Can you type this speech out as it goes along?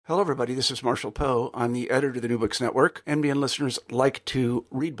Hello, everybody. This is Marshall Poe. I'm the editor of the New Books Network. NBN listeners like to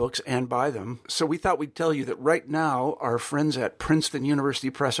read books and buy them. So we thought we'd tell you that right now, our friends at Princeton University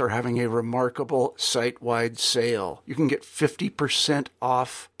Press are having a remarkable site-wide sale. You can get 50%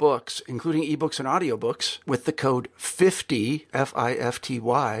 off books, including ebooks and audiobooks, with the code 50,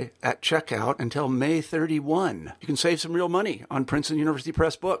 F-I-F-T-Y, at checkout until May 31. You can save some real money on Princeton University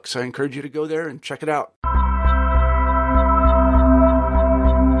Press books. I encourage you to go there and check it out.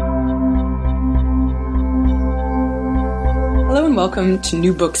 Hello and welcome to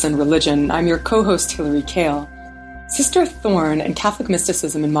New Books and Religion. I'm your co-host, Hilary Kale. Sister Thorn and Catholic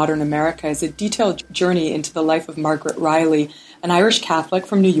Mysticism in Modern America is a detailed journey into the life of Margaret Riley, an Irish Catholic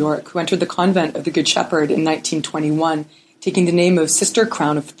from New York who entered the convent of the Good Shepherd in 1921, taking the name of Sister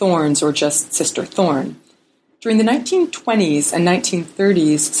Crown of Thorns, or just Sister Thorn. During the 1920s and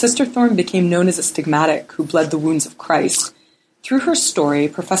 1930s, Sister Thorn became known as a stigmatic who bled the wounds of Christ. Through her story,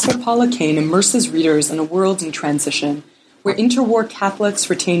 Professor Paula Cain immerses readers in a world in transition, where interwar Catholics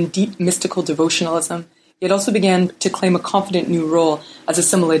retained deep mystical devotionalism, yet also began to claim a confident new role as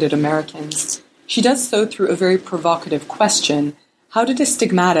assimilated Americans. She does so through a very provocative question: how did a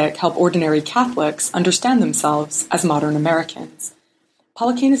stigmatic help ordinary Catholics understand themselves as modern Americans?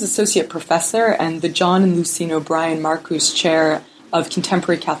 Paula Cain is Associate Professor and the John and Lucine O'Brien Marcus Chair of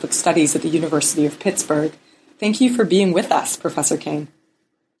Contemporary Catholic Studies at the University of Pittsburgh. Thank you for being with us, Professor Cain.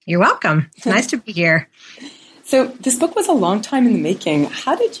 You're welcome. It's nice to be here. So this book was a long time in the making.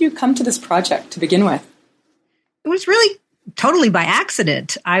 How did you come to this project to begin with? It was really totally by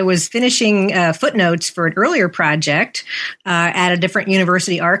accident. I was finishing footnotes for an earlier project at a different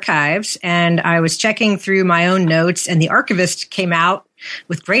university archives, and I was checking through my own notes, and the archivist came out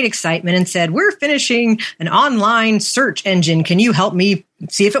with great excitement and said, "We're finishing an online search engine. Can you help me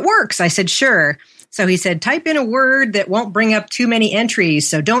see if it works?" I said, "Sure." So he said, "Type in a word that won't bring up too many entries,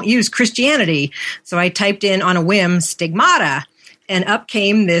 so don't use Christianity." So I typed in on a whim, stigmata, and up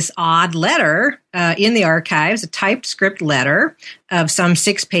came this odd letter in the archives, a typed script letter of some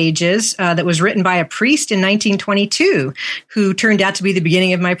 6 pages that was written by a priest in 1922 who turned out to be the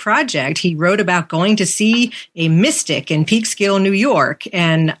beginning of my project. He wrote about going to see a mystic in Peekskill, New York,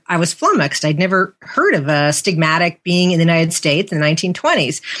 and I was flummoxed. I'd never heard of a stigmatic being in the United States in the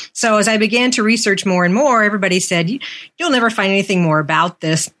 1920s. So as I began to research more and more, everybody said, "You'll never find anything more about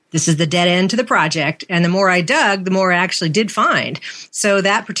this. This is the dead end to the project." And the more I dug, the more I actually did find. So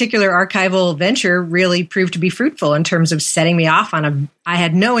that particular archival venture really proved to be fruitful in terms of setting me off on I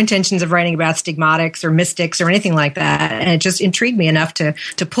had no intentions of writing about stigmatics or mystics or anything like that. And it just intrigued me enough to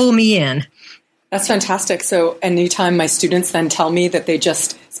pull me in. That's fantastic. So anytime my students then tell me that they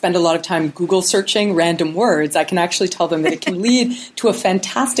just spend a lot of time Google searching random words, I can actually tell them that it can lead to a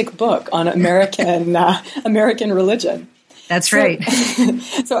fantastic book on American religion. That's right.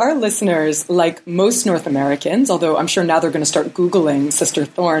 So our listeners, like most North Americans, although I'm sure now they're going to start Googling Sister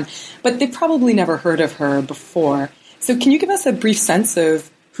Thorn, but they probably never heard of her before. So can you give us a brief sense of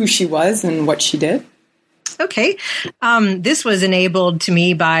who she was and what she did? Okay. This was enabled to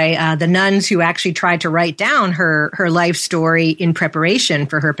me by the nuns who actually tried to write down her life story in preparation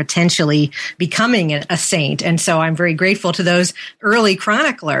for her potentially becoming a saint. And so I'm very grateful to those early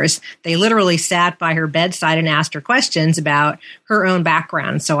chroniclers. They literally sat by her bedside and asked her questions about her own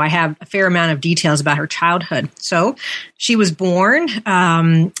background. So I have a fair amount of details about her childhood. So she was born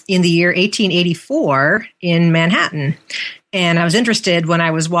in the year 1884 in Manhattan. And I was interested when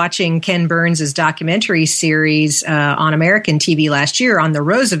I was watching Ken Burns' documentary series on American TV last year on the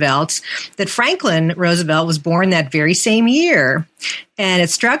Roosevelts, that Franklin Roosevelt was born that very same year. And it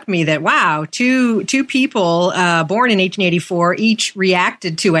struck me that, wow, two people born in 1884 each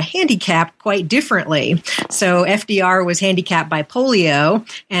reacted to a handicap quite differently. So FDR was handicapped by polio,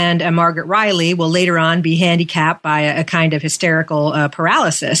 and Margaret Riley will later on be handicapped by a kind of hysterical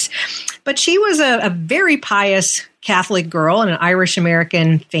paralysis. But she was a very pious Catholic girl in an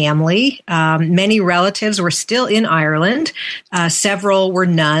Irish-American family. Many relatives were still in Ireland. Several were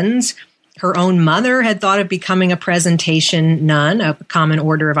nuns. Her own mother had thought of becoming a presentation nun, a common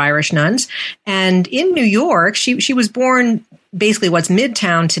order of Irish nuns. And in New York, she was born basically what's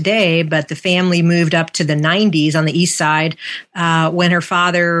Midtown today, but the family moved up to the 90s on the east side when her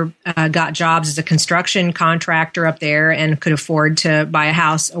father got jobs as a construction contractor up there and could afford to buy a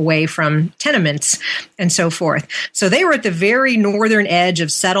house away from tenements and so forth. So they were at the very northern edge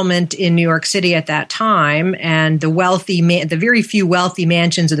of settlement in New York City at that time, and the very few wealthy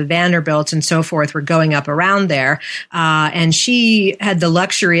mansions of the Vanderbilts and so forth were going up around there. And she had the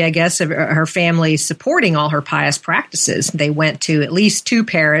luxury, I guess, of her family supporting all her pious practices. They went to at least 2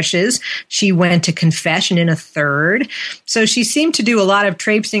 parishes. She went to confession in a 3rd. So she seemed to do a lot of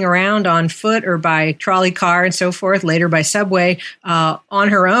traipsing around on foot or by trolley car and so forth, later by subway, on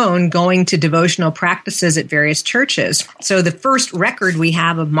her own, going to devotional practices at various churches. So the first record we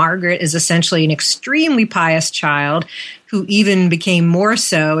have of Margaret is essentially an extremely pious child who even became more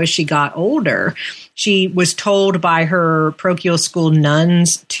so as she got older. She was told by her parochial school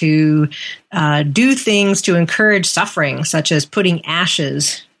nuns to do things to encourage suffering, such as putting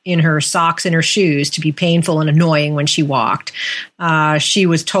ashes in her socks and her shoes to be painful and annoying when she walked. She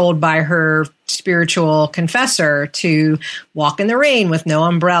was told by her spiritual confessor to walk in the rain with no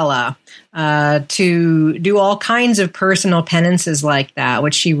umbrella, to do all kinds of personal penances like that,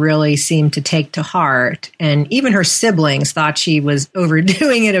 which she really seemed to take to heart. And even her siblings thought she was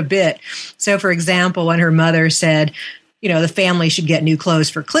overdoing it a bit. So, for example, when her mother said, the family should get new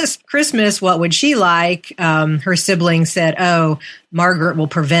clothes for Christmas, what would she like? Her siblings said, oh, Margaret will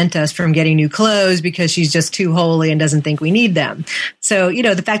prevent us from getting new clothes because she's just too holy and doesn't think we need them. So,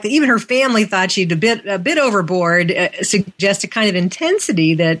 the fact that even her family thought she'd a bit overboard suggests a kind of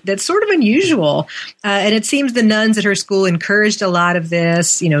intensity that's sort of unusual. And it seems the nuns at her school encouraged a lot of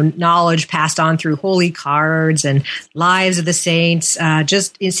this, knowledge passed on through holy cards and lives of the saints.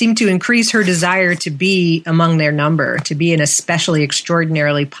 It seemed to increase her desire to be among their number, to be an especially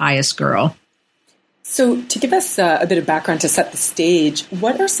extraordinarily pious girl. So to give us a bit of background to set the stage,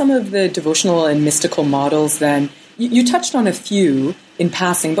 what are some of the devotional and mystical models then? You touched on a few in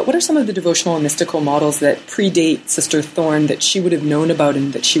passing, but what are some of the devotional and mystical models that predate Sister Thorn that she would have known about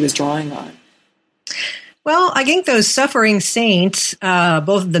and that she was drawing on? Well, I think those suffering saints,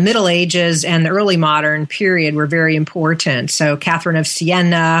 both the Middle Ages and the early modern period, were very important. So Catherine of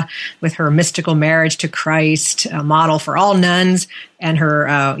Siena, with her mystical marriage to Christ, a model for all nuns, and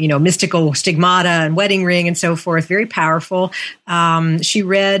her, mystical stigmata and wedding ring and so forth, very powerful. She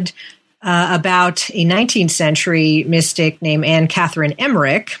read about a 19th century mystic named Anne Catherine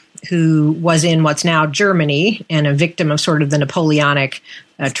Emmerich, who was in what's now Germany and a victim of sort of the Napoleonic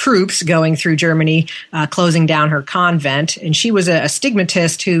troops going through Germany, closing down her convent. And she was a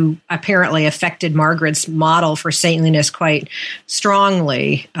stigmatist who apparently affected Margaret's model for saintliness quite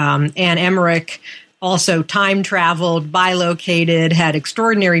strongly. Anne Emmerich also time traveled, bilocated, had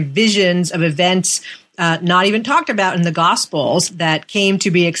extraordinary visions of events not even talked about in the Gospels that came to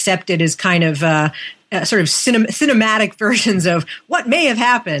be accepted as kind of sort of cinematic versions of what may have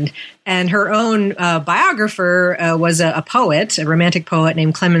happened. And her own biographer was a poet, a romantic poet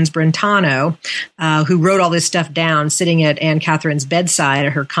named Clemens Brentano, who wrote all this stuff down sitting at Anne Catherine's bedside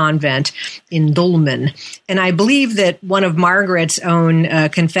at her convent in Dulmen. And I believe that one of Margaret's own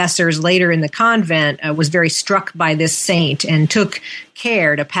confessors later in the convent was very struck by this saint and took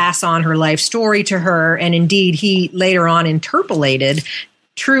care to pass on her life story to her. And indeed, he later on interpolated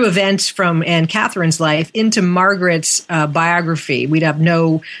true events from Anne Catherine's life into Margaret's biography. We'd have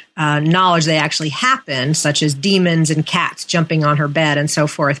no knowledge they actually happened, such as demons and cats jumping on her bed and so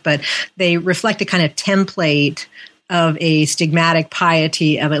forth, but they reflect a kind of template of a stigmatic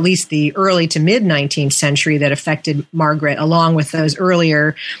piety of at least the early to mid-19th century that affected Margaret, along with those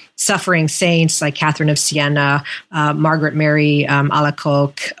earlier suffering saints like Catherine of Siena, Margaret Mary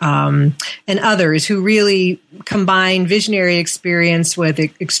Alacoque, and others who really combine visionary experience with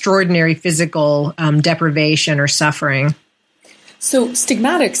extraordinary physical deprivation or suffering. So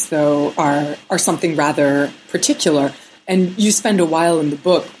stigmatics, though, are something rather particular. And you spend a while in the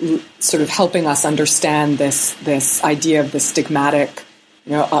book sort of helping us understand this idea of the stigmatic,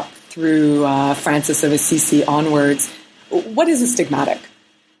 up through Francis of Assisi onwards. What is a stigmatic?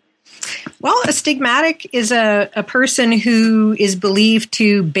 Well, a stigmatic is a person who is believed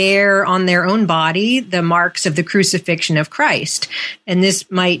to bear on their own body the marks of the crucifixion of Christ. And this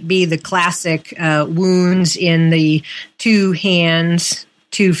might be the classic wounds in the 2 hands,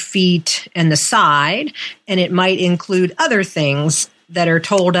 2 feet, and the side. And it might include other things that are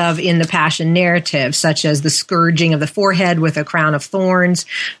told of in the Passion narrative, such as the scourging of the forehead with a crown of thorns,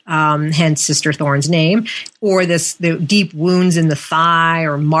 hence Sister Thorn's name, or the deep wounds in the thigh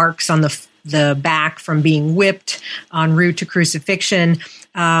or marks on the back from being whipped en route to crucifixion.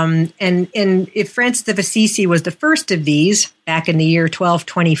 And if Francis of Assisi was the first of these back in the year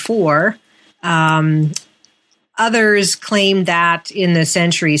 1224, others claim that in the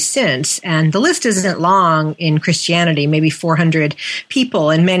centuries since, and the list isn't long in Christianity, maybe 400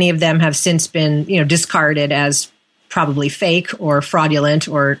 people, and many of them have since been, discarded as probably fake or fraudulent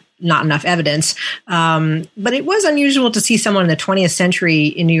or not enough evidence. But it was unusual to see someone in the 20th century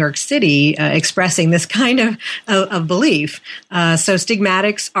in New York City expressing this kind of belief. So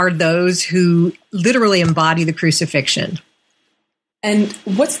stigmatics are those who literally embody the crucifixion. And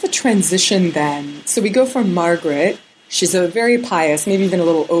what's the transition then? So we go from Margaret, she's a very pious, maybe even a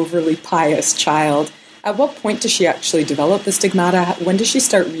little overly pious child. At what point does she actually develop the stigmata? When does she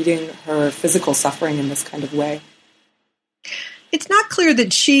start reading her physical suffering in this kind of way? It's not clear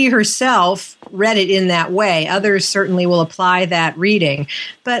that she herself read it in that way. Others certainly will apply that reading.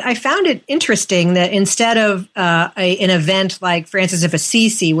 But I found it interesting that instead of an event like Francis of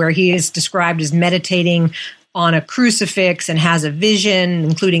Assisi, where he is described as meditating on a crucifix and has a vision,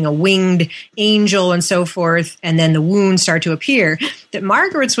 including a winged angel and so forth, and then the wounds start to appear, that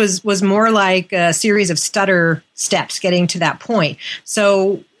Margaret's was more like a series of stutter steps getting to that point.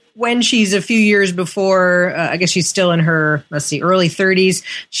 So when she's a few years before, I guess she's still in her, early 30s,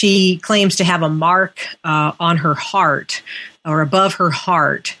 she claims to have a mark on her heart or above her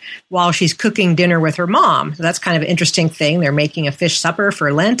heart while she's cooking dinner with her mom. So that's kind of an interesting thing. They're making a fish supper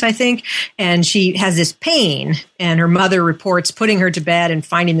for Lent, I think. And she has this pain, and her mother reports putting her to bed and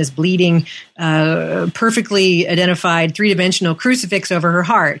finding this bleeding, perfectly identified three-dimensional crucifix over her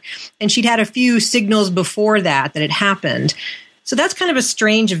heart. And she'd had a few signals before that it happened. So that's kind of a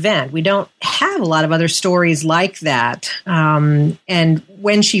strange event. We don't have a lot of other stories like that. And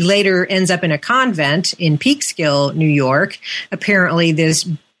when she later ends up in a convent in Peekskill, New York, apparently this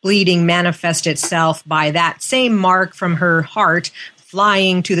bleeding manifests itself by that same mark from her heart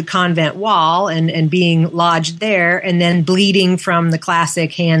flying to the convent wall and being lodged there, and then bleeding from the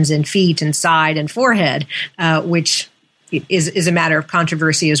classic hands and feet and side and forehead, which is a matter of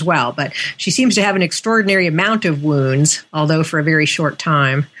controversy as well. But she seems to have an extraordinary amount of wounds, although for a very short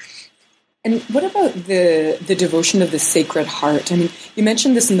time. And what about the devotion of the Sacred Heart? I mean, you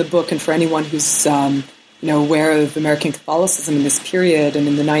mentioned this in the book, and for anyone who's aware of American Catholicism in this period and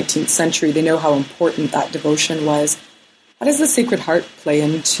in the 19th century, they know how important that devotion was. How does the Sacred Heart play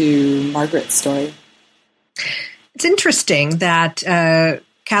into Margaret's story? It's interesting that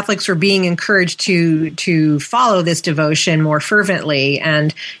Catholics were being encouraged to follow this devotion more fervently.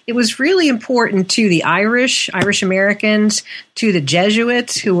 And it was really important to the Irish Americans, to the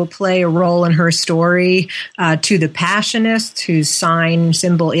Jesuits, who will play a role in her story, to the Passionists, whose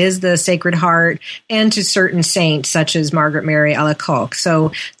symbol is the Sacred Heart, and to certain saints such as Margaret Mary Alacoque.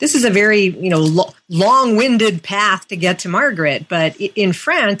 So this is a very, long-winded path to get to Margaret. But in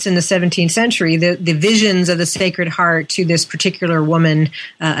France in the 17th century, the visions of the Sacred Heart to this particular woman,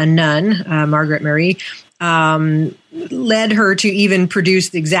 a nun, Margaret Marie, led her to even produce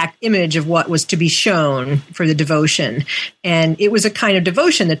the exact image of what was to be shown for the devotion. And it was a kind of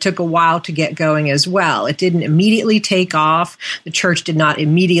devotion that took a while to get going as well. It didn't immediately take off. The church did not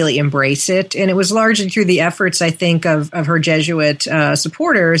immediately embrace it. And it was largely through the efforts, I think, of her Jesuit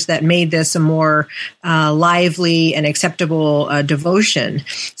supporters that made this a more lively and acceptable devotion.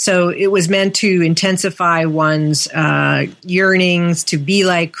 So it was meant to intensify one's yearnings to be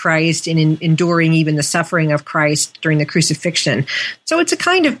like Christ in enduring even the suffering of Christ during the crucifixion. So it's a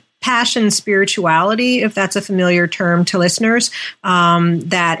kind of passion spirituality, if that's a familiar term to listeners,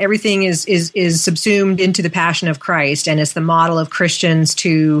 that everything is subsumed into the passion of Christ, and it's the model of Christians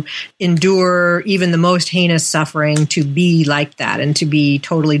to endure even the most heinous suffering, to be like that and to be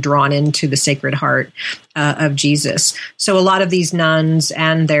totally drawn into the Sacred Heart of Jesus. So a lot of these nuns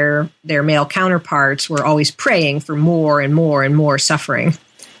and their male counterparts were always praying for more and more and more suffering.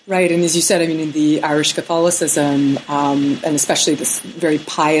 Right, and as you said, I mean, in the Irish Catholicism, and especially this very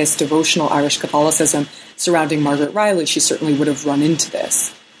pious, devotional Irish Catholicism surrounding Margaret Riley, she certainly would have run into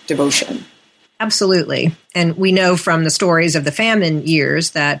this devotion. Absolutely. And we know from the stories of the famine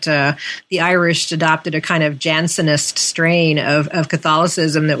years that the Irish adopted a kind of Jansenist strain of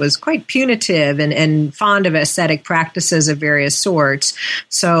Catholicism that was quite punitive and fond of ascetic practices of various sorts.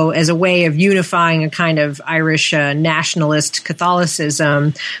 So as a way of unifying a kind of Irish nationalist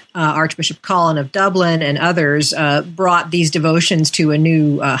Catholicism, Archbishop Cullen of Dublin and others brought these devotions to a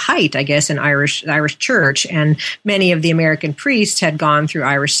new height, I guess, in the Irish Church. And many of the American priests had gone through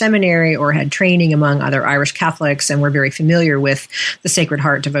Irish seminary or had training among other Irish Catholics and were very familiar with the Sacred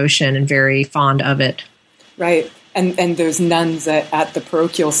Heart devotion and very fond of it. Right. And those nuns at the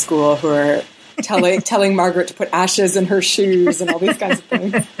parochial school who are telling Margaret to put ashes in her shoes and all these kinds of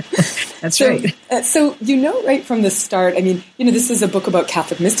things. That's right. So right from the start, I mean, this is a book about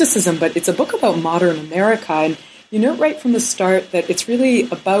Catholic mysticism, but it's a book about modern America. And you note right from the start that it's really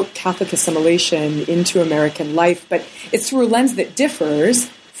about Catholic assimilation into American life, but it's through a lens that differs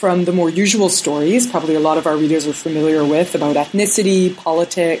from the more usual stories, probably a lot of our readers are familiar with, about ethnicity,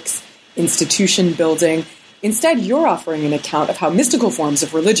 politics, institution building. Instead, you're offering an account of how mystical forms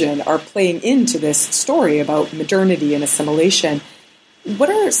of religion are playing into this story about modernity and assimilation. what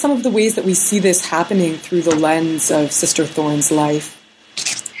are some of the ways that we see this happening through the lens of Sister Thorne's life?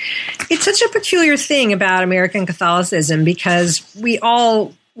 It's such a peculiar thing about American Catholicism because we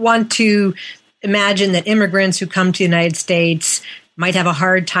all want to imagine that immigrants who come to the United States might have a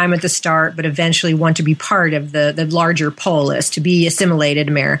hard time at the start, but eventually want to be part of the larger polis, to be assimilated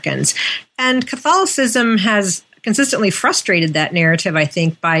Americans. And Catholicism has consistently frustrated that narrative, I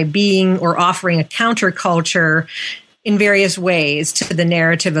think, by being or offering a counterculture in various ways to the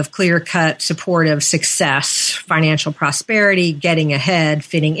narrative of clear-cut, supportive success, financial prosperity, getting ahead,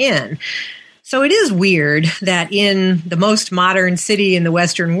 fitting in. So it is weird that in the most modern city in the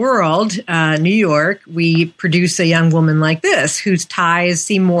Western world, New York, we produce a young woman like this, whose ties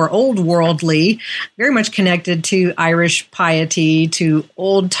seem more old-worldly, very much connected to Irish piety, to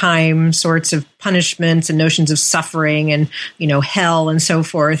old-time sorts of punishments and notions of suffering and, hell and so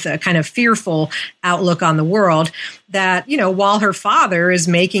forth, a kind of fearful outlook on the world that, while her father is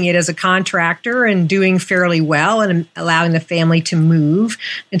making it as a contractor and doing fairly well and allowing the family to move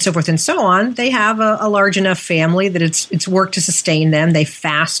and so forth and so on, they have a large enough family that it's work to sustain them. They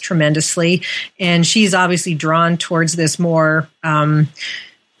fast tremendously. And she's obviously drawn towards this more,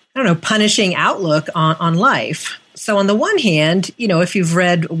 punishing outlook on life. So on the one hand, if you've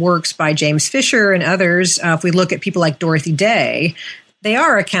read works by James Fisher and others, if we look at people like Dorothy Day, they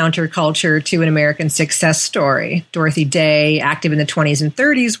are a counterculture to an American success story. Dorothy Day, active in the 20s and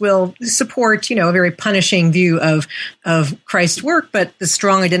 30s, will support, a very punishing view of Christ's work, but the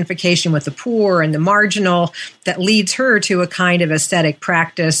strong identification with the poor and the marginal that leads her to a kind of ascetic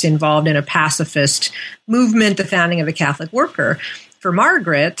practice involved in a pacifist movement, the founding of the Catholic Worker. For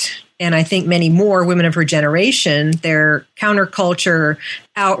Margaret, and I think many more women of her generation, their counterculture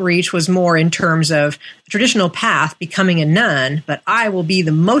outreach was more in terms of the traditional path, becoming a nun, but I will be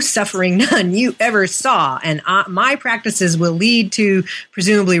the most suffering nun you ever saw, and my practices will lead to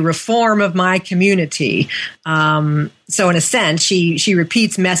presumably reform of my community. So in a sense, she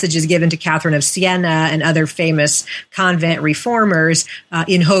repeats messages given to Catherine of Siena and other famous convent reformers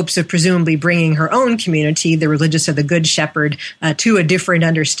in hopes of presumably bringing her own community, the religious of the Good Shepherd, to a different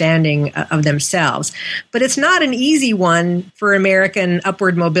understanding of themselves. But it's not an easy one for American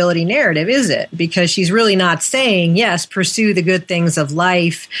upward mobility narrative, is it? Because she's really not saying, yes, pursue the good things of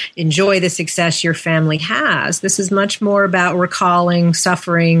life, enjoy the success your family has. This is much more about recalling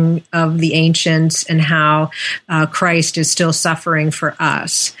suffering of the ancients and how Christ is still suffering for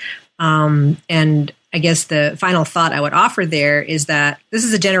us. And I guess the final thought I would offer there is that this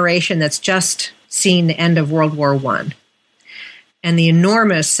is a generation that's just seen the end of World War I and the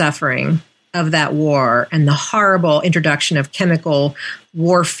enormous suffering of that war and the horrible introduction of chemical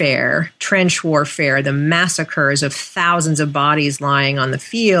warfare, trench warfare, the massacres of thousands of bodies lying on the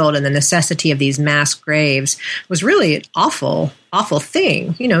field and the necessity of these mass graves was really an awful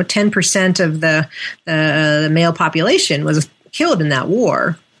thing. 10% of the male population was killed in that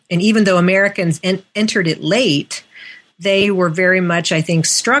war. And even though Americans entered it late, they were very much, I think,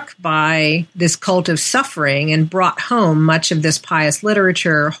 struck by this cult of suffering and brought home much of this pious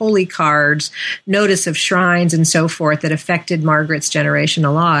literature, holy cards, notice of shrines, and so forth that affected Margaret's generation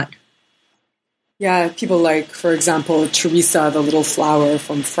a lot. Yeah, people like, for example, Teresa, the Little Flower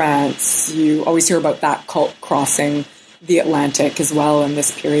from France. You always hear about that cult crossing the Atlantic as well in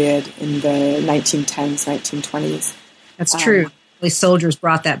this period in the 1910s, 1920s. That's true. Soldiers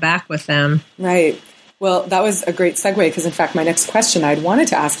brought that back with them. Right. Well, that was a great segue because, in fact, my next question, I'd wanted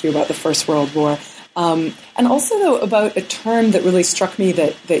to ask you about the First World War. And also, though, about a term that really struck me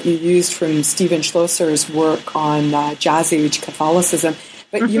that you used from Stephen Schlosser's work on Jazz Age Catholicism.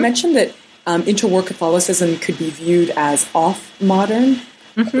 But you mentioned that interwar Catholicism could be viewed as off-modern.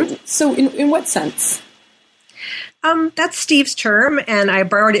 So in what sense? That's Steve's term, and I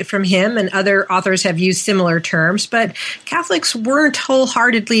borrowed it from him, and other authors have used similar terms, but Catholics weren't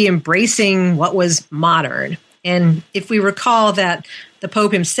wholeheartedly embracing what was modern. And if we recall that the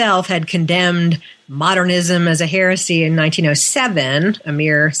Pope himself had condemned modernism as a heresy in 1907, a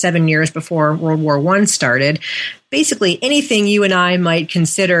mere 7 years before World War I started, basically anything you and I might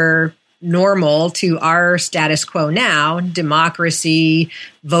consider normal to our status quo now, democracy,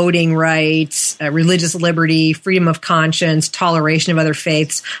 voting rights, religious liberty, freedom of conscience, toleration of other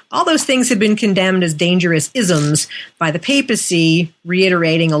faiths, all those things have been condemned as dangerous isms by the papacy,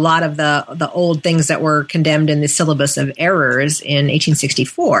 reiterating a lot of the old things that were condemned in the syllabus of errors in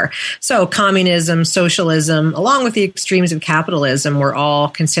 1864. So communism, socialism, along with the extremes of capitalism were all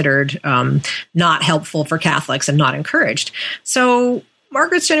considered not helpful for Catholics and not encouraged. So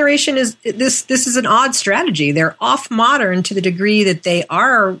Margaret's generation is this is an odd strategy. They're off modern to the degree that they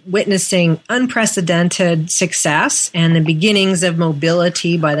are witnessing unprecedented success and the beginnings of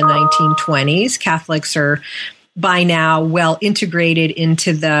mobility by the 1920s. Catholics are by now well integrated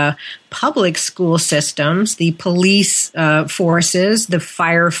into the public school systems, the police forces, the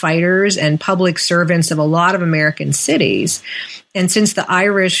firefighters, and public servants of a lot of American cities. And since the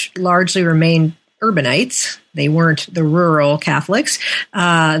Irish largely remained urbanites, they weren't the rural Catholics,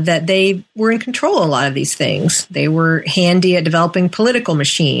 that they were in control of a lot of these things. They were handy at developing political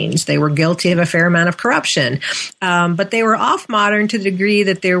machines. They were guilty of a fair amount of corruption. But they were off modern to the degree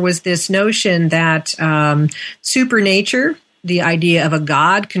that there was this notion that supernature, the idea of a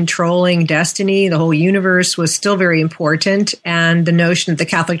God controlling destiny, the whole universe, was still very important. And the notion that the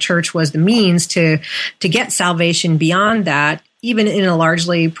Catholic Church was the means to get salvation beyond that. Even in a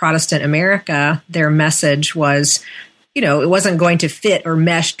largely Protestant America, their message was, it wasn't going to fit or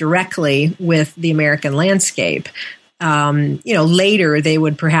mesh directly with the American landscape. Later they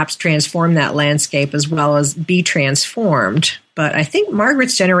would perhaps transform that landscape as well as be transformed. But I think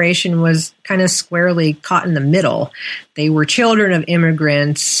Margaret's generation was kind of squarely caught in the middle. They were children of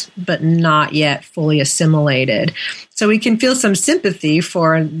immigrants, but not yet fully assimilated. So we can feel some sympathy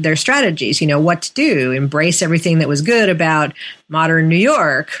for their strategies, what to do, embrace everything that was good about modern New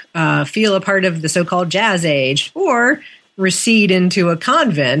York, feel a part of the so-called Jazz Age, or recede into a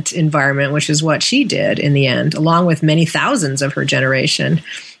convent environment, which is what she did in the end, along with many thousands of her generation.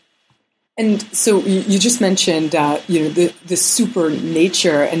 And so you just mentioned, the super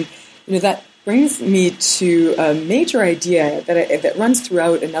nature, and that brings me to a major idea that runs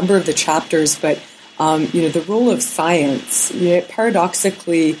throughout a number of the chapters. But the role of science.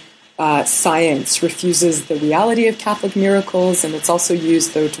 Paradoxically, science refuses the reality of Catholic miracles, and it's also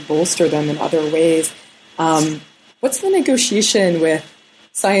used, though, to bolster them in other ways. What's the negotiation with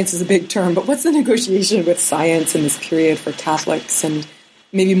science? Is a big term, but what's the negotiation with science in this period for Catholics, and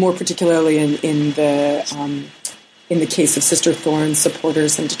maybe more particularly in the case of Sister Thorne's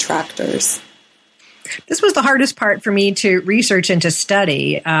supporters and detractors? This was the hardest part for me to research and to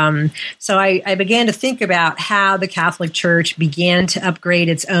study. So I began to think about how the Catholic Church began to upgrade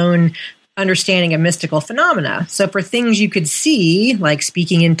its own understanding of mystical phenomena. So for things you could see, like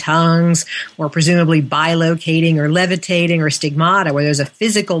speaking in tongues, or presumably bilocating or levitating or stigmata, where there's a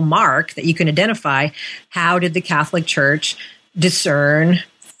physical mark that you can identify, how did the Catholic Church discern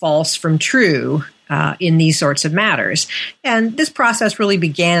false from true in these sorts of matters? And this process really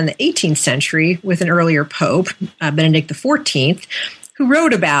began in the 18th century with an earlier pope, Benedict XIV, who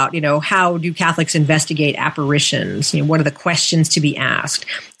wrote about, how do Catholics investigate apparitions? What are the questions to be asked?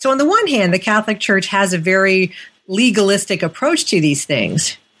 So on the one hand, the Catholic Church has a very legalistic approach to these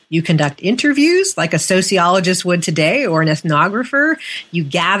things. You conduct interviews like a sociologist would today, or an ethnographer. You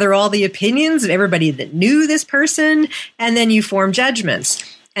gather all the opinions of everybody that knew this person, and then you form judgments.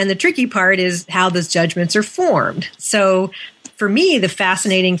 And the tricky part is how those judgments are formed. So for me, the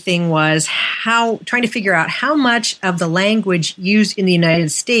fascinating thing was trying to figure out how much of the language used in the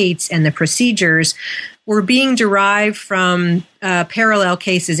United States and the procedures were being derived from parallel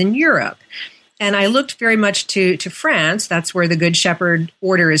cases in Europe. And I looked very much to France. That's where the Good Shepherd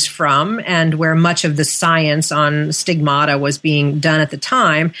order is from, and where much of the science on stigmata was being done at the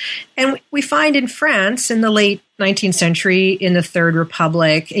time. And we find in France, in the late 19th century, in the Third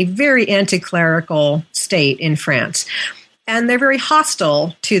Republic, a very anti-clerical state in France. And they're very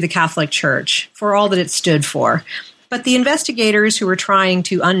hostile to the Catholic Church for all that it stood for. But the investigators who were trying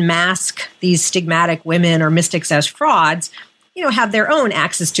to unmask these stigmatic women or mystics as frauds, have their own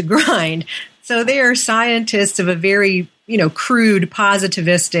axes to grind. So they are scientists of a very, crude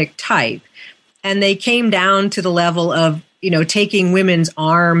positivistic type. And they came down to the level of, taking women's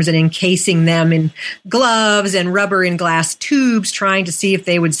arms and encasing them in gloves and rubber and glass tubes, trying to see if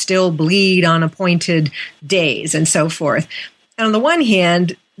they would still bleed on appointed days and so forth. And on the one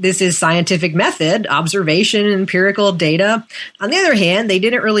hand, this is scientific method, observation, empirical data. On the other hand, they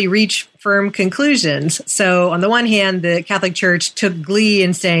didn't really reach firm conclusions. So on the one hand, the Catholic Church took glee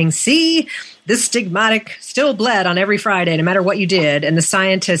in saying, see, this stigmatic still bled on every Friday, no matter what you did. And the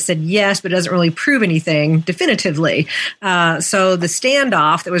scientists said, yes, but it doesn't really prove anything definitively. So the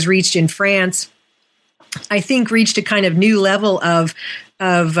standoff that was reached in France, I think, reached a kind of new level of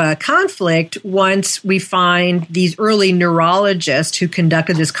conflict once we find these early neurologists who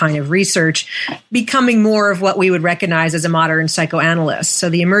conducted this kind of research becoming more of what we would recognize as a modern psychoanalyst. So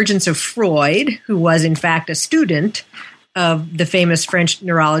the emergence of Freud, who was in fact a student of the famous French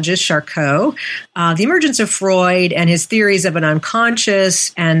neurologist Charcot, the emergence of Freud and his theories of an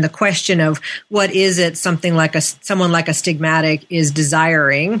unconscious, and the question of what is it someone like a stigmatic is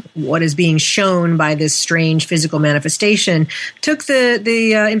desiring, what is being shown by this strange physical manifestation, took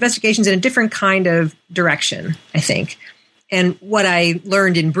the investigations in a different kind of direction, I think. And what I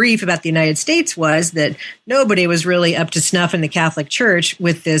learned in brief about the United States was that nobody was really up to snuff in the Catholic Church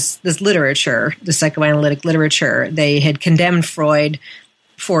with this literature, the psychoanalytic literature. They had condemned Freud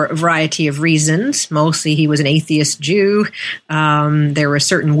for a variety of reasons. Mostly he was an atheist Jew. There was a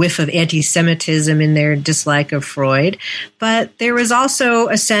certain whiff of anti-Semitism in their dislike of Freud. But there was also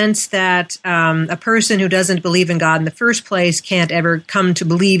a sense that a person who doesn't believe in God in the first place can't ever come to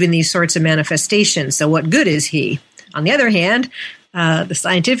believe in these sorts of manifestations. So what good is he? On the other hand, the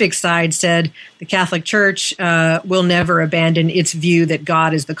scientific side said the Catholic Church will never abandon its view that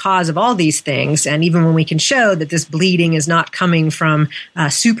God is the cause of all these things. And even when we can show that this bleeding is not coming from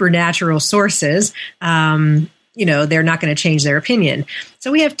supernatural sources, they're not going to change their opinion.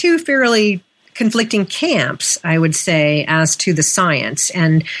 So we have two fairly conflicting camps, I would say, as to the science.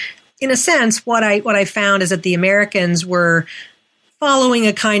 And in a sense, what I found is that the Americans were following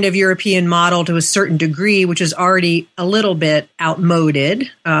a kind of European model to a certain degree, which is already a little bit outmoded.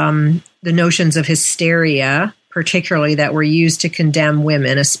 The notions of hysteria, particularly, that were used to condemn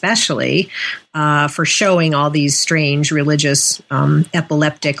women, especially for showing all these strange religious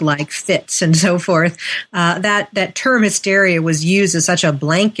epileptic-like fits and so forth. That term hysteria was used as such a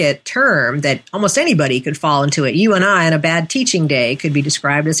blanket term that almost anybody could fall into it. You and I on a bad teaching day could be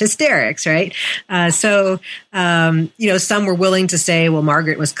described as hysterics, right? Some were willing to say, well,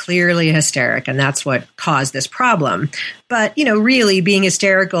 Margaret was clearly a hysteric, and that's what caused this problem. But, really being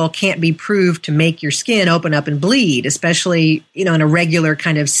hysterical can't be proved to make your skin open up and bleed, especially, in a regular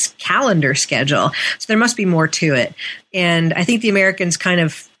kind of calendar schedule. So there must be more to it. And I think the Americans kind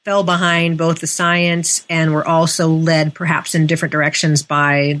of fell behind both the science and were also led perhaps in different directions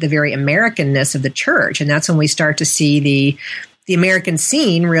by the very Americanness of the church. And that's when we start to see the American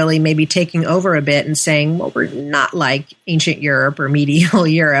scene really maybe taking over a bit and saying, well, we're not like ancient Europe or medieval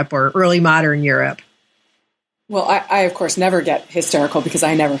Europe or early modern Europe. Well, I, of course, never get hysterical because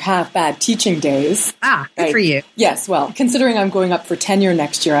I never have bad teaching days. Good for you. Yes, well, considering I'm going up for tenure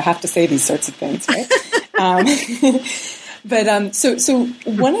next year, I have to say these sorts of things, right? So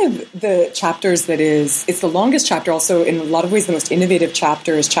one of the chapters it's the longest chapter, also in a lot of ways the most innovative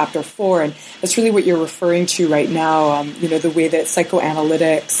chapter, is chapter 4, and that's really what you're referring to right now, the way that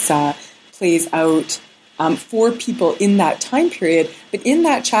psychoanalytics plays out for people in that time period. But in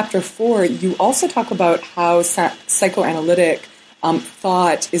that chapter 4, you also talk about how psychoanalytic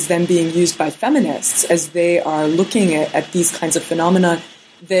thought is then being used by feminists as they are looking at these kinds of phenomena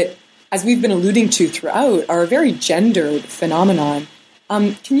that, as we've been alluding to throughout, are a very gendered phenomenon.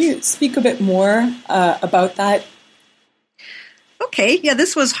 Can you speak a bit more about that? Okay, yeah,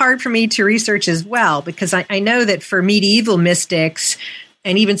 this was hard for me to research as well, because I know that for medieval mystics,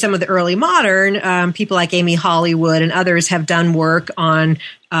 and even some of the early modern, people like Amy Hollywood and others have done work on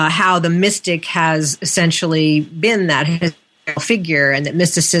how the mystic has essentially been that hysterical figure, and that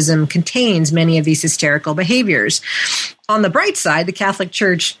mysticism contains many of these hysterical behaviors. On the bright side, the Catholic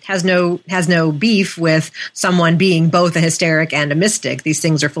Church has no beef with someone being both a hysteric and a mystic. These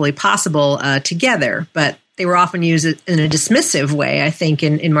things are fully possible together, but they were often used in a dismissive way, I think,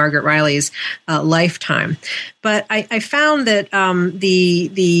 in Margaret Riley's lifetime. But I found that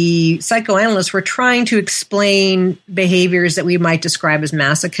the psychoanalysts were trying to explain behaviors that we might describe as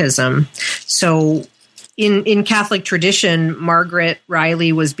masochism. So in Catholic tradition, Margaret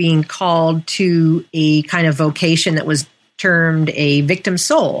Riley was being called to a kind of vocation that was termed a victim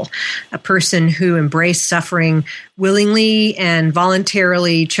soul, a person who embraced suffering willingly and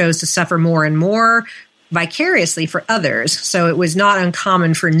voluntarily chose to suffer more and more vicariously for others. So it was not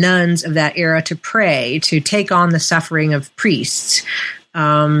uncommon for nuns of that era to pray, to take on the suffering of priests.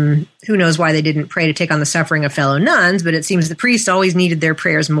 Who knows why they didn't pray to take on the suffering of fellow nuns, but it seems the priests always needed their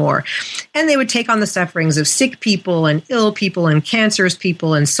prayers more. And they would take on the sufferings of sick people and ill people and cancerous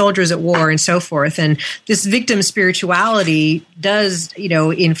people and soldiers at war and so forth. And this victim spirituality does,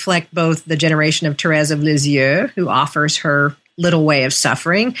 inflect both the generation of Thérèse of Lisieux, who offers her little way of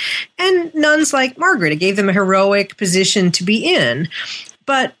suffering, and nuns like Margaret. It gave them a heroic position to be in.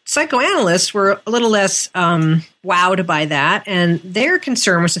 But psychoanalysts were a little less wowed by that, and their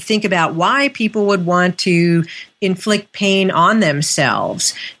concern was to think about why people would want to inflict pain on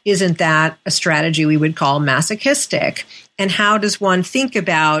themselves. Isn't that a strategy we would call masochistic? And how does one think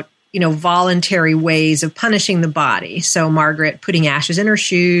about voluntary ways of punishing the body. So Margaret putting ashes in her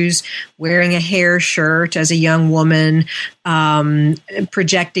shoes, wearing a hair shirt as a young woman,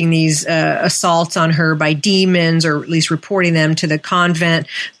 projecting these assaults on her by demons, or at least reporting them to the convent,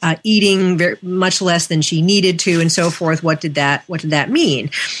 eating much less than she needed to, and so forth. What did that mean?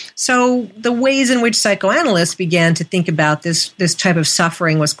 So the ways in which psychoanalysts began to think about this type of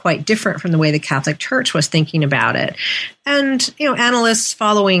suffering was quite different from the way the Catholic Church was thinking about it. And, analysts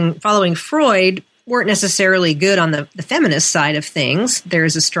following Freud weren't necessarily good on the feminist side of things.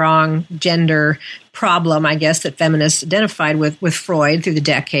 There's a strong gender problem, I guess, that feminists identified with Freud through the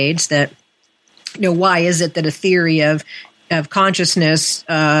decades, that, why is it that a theory of consciousness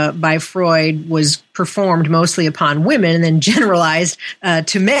by Freud was performed mostly upon women and then generalized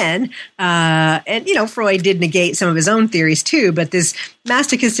to men. And Freud did negate some of his own theories too, but this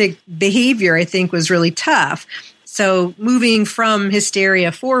masochistic behavior, I think, was really tough. So moving from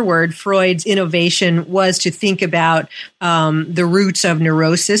hysteria forward, Freud's innovation was to think about the roots of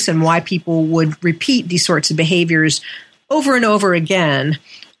neurosis and why people would repeat these sorts of behaviors over and over again.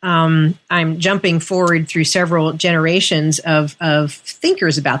 I'm jumping forward through several generations of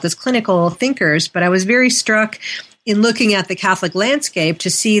thinkers about this, clinical thinkers, but I was very struck in looking at the Catholic landscape to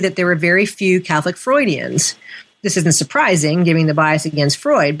see that there were very few Catholic Freudians. This isn't surprising, given the bias against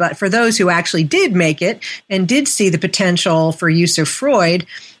Freud, but for those who actually did make it and did see the potential for use of Freud,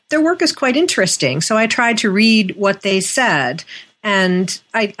 their work is quite interesting. So I tried to read what they said, and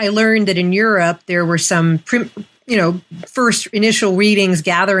I learned that in Europe there were some first initial readings,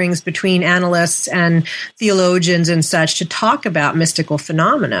 gatherings between analysts and theologians and such to talk about mystical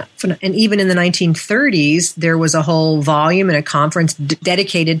phenomena. And even in the 1930s, there was a whole volume and a conference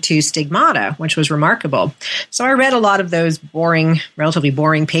dedicated to stigmata, which was remarkable. So I read a lot of those relatively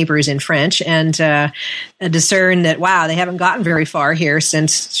boring papers in French and discerned that, wow, they haven't gotten very far here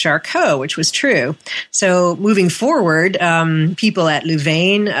since Charcot, which was true. So moving forward, people at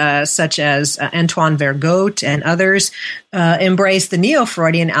Louvain, such as Antoine Vergote and others, embraced the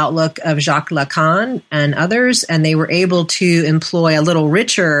neo-Freudian outlook of Jacques Lacan and others, and they were able to employ a little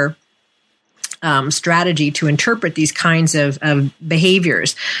richer strategy to interpret these kinds of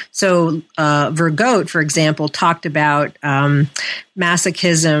behaviors. So Vergote, for example, talked about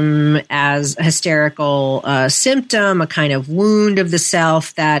masochism as a hysterical symptom, a kind of wound of the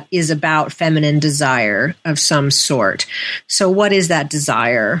self that is about feminine desire of some sort. So what is that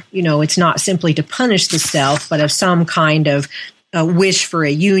desire? It's not simply to punish the self, but of some kind of a wish for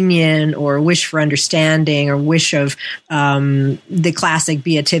a union or a wish for understanding or wish of the classic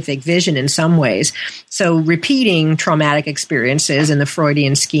beatific vision in some ways. So repeating traumatic experiences in the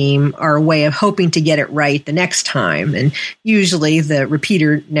Freudian scheme are a way of hoping to get it right the next time. And usually the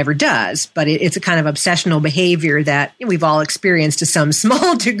repeater never does, but it's a kind of obsessional behavior that we've all experienced to some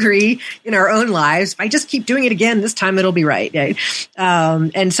small degree in our own lives. If I just keep doing it again, this time it'll be right.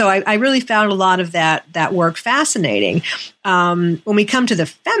 And so I really found a lot of that work fascinating. When we come to the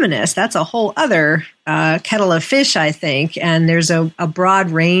feminists, that's a whole other kettle of fish, I think. And there's a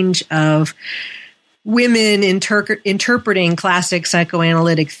broad range of women interpreting classic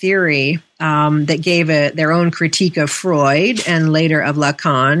psychoanalytic theory that gave their own critique of Freud and later of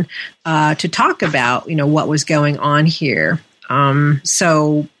Lacan to talk about, what was going on here.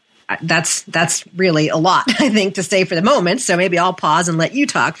 So that's really a lot, I think, to say for the moment. So maybe I'll pause and let you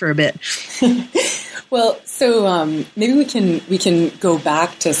talk for a bit. Well, so maybe we can go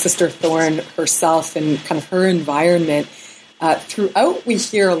back to Sister Thorn herself and kind of her environment. Throughout, we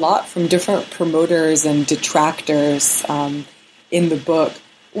hear a lot from different promoters and detractors in the book.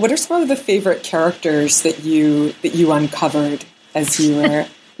 What are some of the favorite characters that you uncovered as you were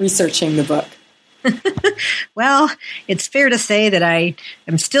researching the book? Well, it's fair to say that I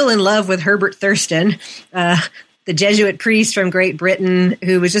am still in love with Herbert Thurston, the Jesuit priest from Great Britain,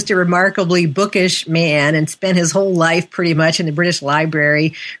 who was just a remarkably bookish man and spent his whole life pretty much in the British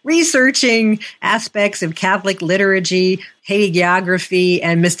Library researching aspects of Catholic liturgy, hagiography,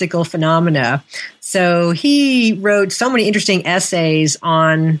 and mystical phenomena. So he wrote so many interesting essays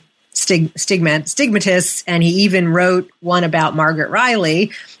on stigmatists, and he even wrote one about Margaret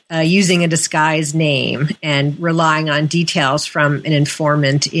Riley, using a disguised name and relying on details from an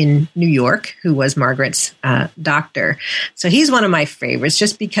informant in New York who was Margaret's doctor. So he's one of my favorites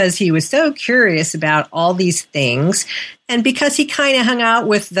just because he was so curious about all these things and because he kind of hung out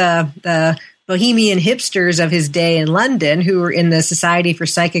with the bohemian hipsters of his day in London who were in the Society for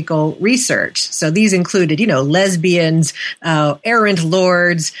Psychical Research. So these included, lesbians, errant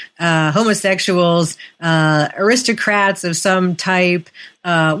lords, homosexuals, aristocrats of some type,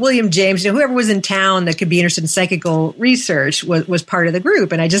 William James, whoever was in town that could be interested in psychical research was part of the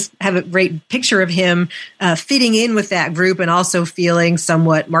group. And I just have a great picture of him fitting in with that group and also feeling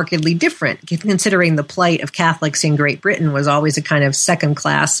somewhat markedly different, considering the plight of Catholics in Great Britain was always a kind of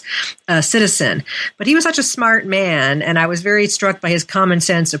second-class citizen. But he was such a smart man, and I was very struck by his common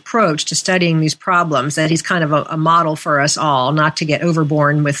sense approach to studying these problems, that he's kind of a model for us all, not to get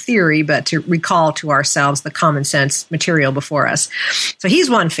overborne with theory, but to recall to ourselves the common sense material before us. So he's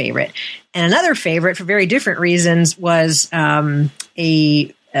one favorite. And another favorite, for very different reasons, was a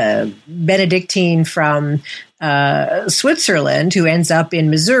Benedictine from Switzerland who ends up in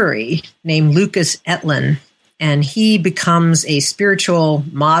Missouri named Lucas Etlin. And he becomes a spiritual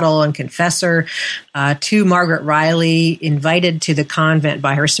model and confessor to Margaret Riley, invited to the convent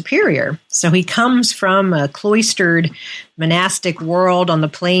by her superior. So he comes from a cloistered monastic world on the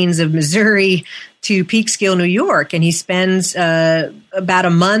plains of Missouri to Peekskill, New York, and he spends about a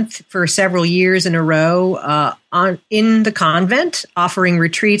month for several years in a row in the convent, offering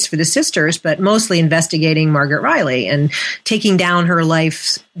retreats for the sisters, but mostly investigating Margaret Riley and taking down her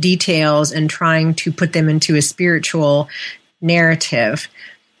life's details and trying to put them into a spiritual narrative.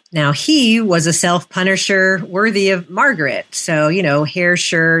 Now, he was a self-punisher worthy of Margaret. So, hair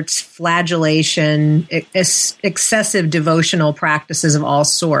shirts, flagellation, excessive devotional practices of all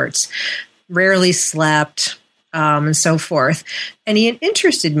sorts, rarely slept, and so forth. And he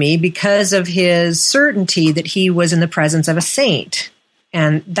interested me because of his certainty that he was in the presence of a saint.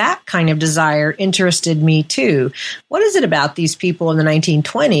 And that kind of desire interested me too. What is it about these people in the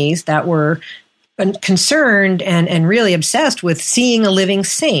 1920s that were concerned and really obsessed with seeing a living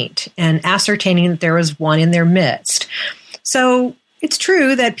saint and ascertaining that there was one in their midst? So it's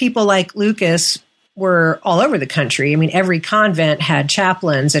true that people like Lucas were all over the country. I mean, every convent had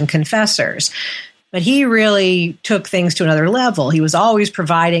chaplains and confessors. But he really took things to another level. He was always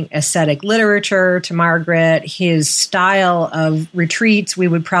providing ascetic literature to Margaret. His style of retreats we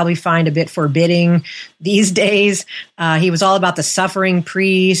would probably find a bit forbidding these days. He was all about the suffering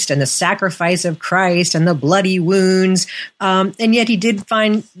priest and the sacrifice of Christ and the bloody wounds. And yet he did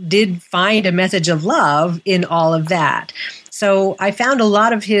find a message of love in all of that. So I found a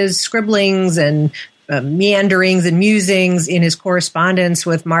lot of his scribblings and meanderings and musings in his correspondence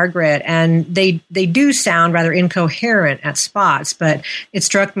with Margaret, and they do sound rather incoherent at spots, but it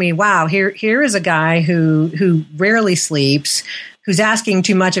struck me, wow, here is a guy who rarely sleeps, who's asking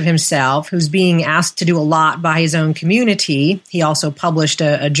too much of himself, who's being asked to do a lot by his own community. He also published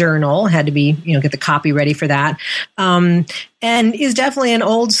a journal, had to be, get the copy ready for that, and is definitely an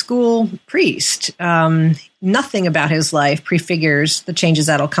old school priest. Nothing about his life prefigures the changes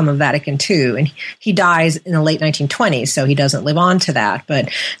that'll come of Vatican II. And he dies in the late 1920s, so he doesn't live on to that.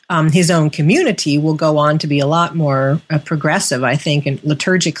 But his own community will go on to be a lot more progressive, I think, and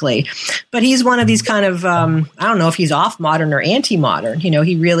liturgically. But he's one of these kind of, I don't know if he's off-modern or anti-modern.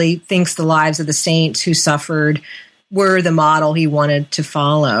 He really thinks the lives of the saints who suffered were the model he wanted to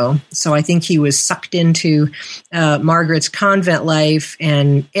follow. So I think he was sucked into Margaret's convent life,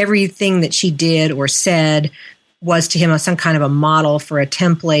 and everything that she did or said was to him some kind of a model for a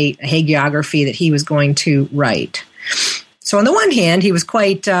template, a hagiography that he was going to write. So on the one hand, he was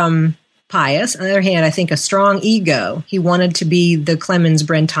quite pious. On the other hand, I think a strong ego. He wanted to be the Clemens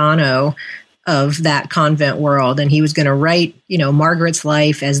Brentano of that convent world, and he was going to write, Margaret's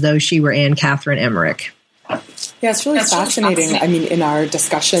life as though she were Anne Catherine Emmerich. Yeah, it's really fascinating. I mean, in our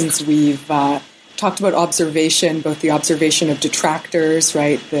discussions, we've talked about observation, both the observation of detractors,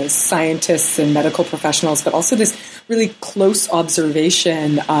 right, the scientists and medical professionals, but also this really close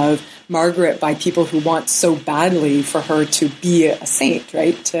observation of Margaret by people who want so badly for her to be a saint,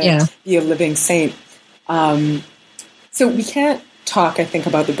 right, to be a living saint. So we can't talk, I think,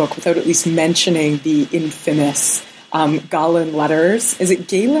 about the book without at least mentioning the infamous Galen letters. Is it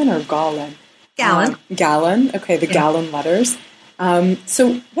Galen or Galen? Galen. Galen. Okay, the Galen letters.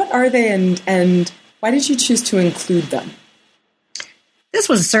 So what are they, and why did you choose to include them? This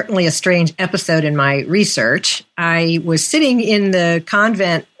was certainly a strange episode in my research. I was sitting in the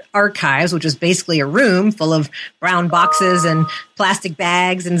convent archives, which was basically a room full of brown boxes and plastic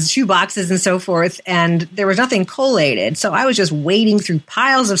bags and shoe boxes and so forth, and there was nothing collated. So I was just wading through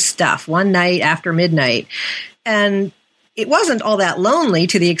piles of stuff one night after midnight. And it wasn't all that lonely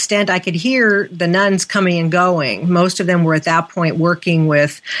to the extent I could hear the nuns coming and going. Most of them were at that point working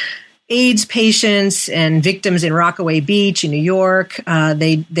with AIDS patients and victims in Rockaway Beach in New York.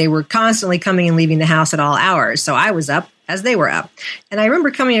 They were constantly coming and leaving the house at all hours. So I was up as they were up. And I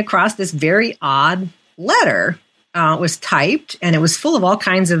remember coming across this very odd letter was typed, and it was full of all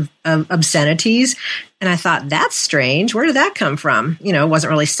kinds of obscenities. And I thought, that's strange. Where did that come from? It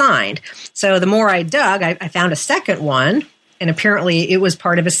wasn't really signed. So the more I dug, I found a second one. And apparently it was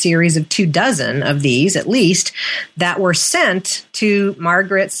part of a series of 24 of these, at least, that were sent to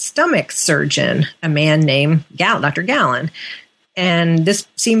Margaret's stomach surgeon, a man named Dr. Gallen. And this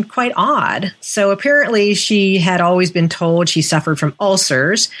seemed quite odd. So apparently she had always been told she suffered from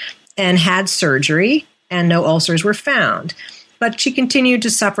ulcers and had surgery, and no ulcers were found. But she continued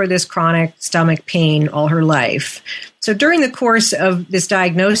to suffer this chronic stomach pain all her life. So during the course of this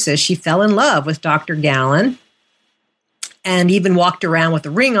diagnosis, she fell in love with Dr. Gallen and even walked around with a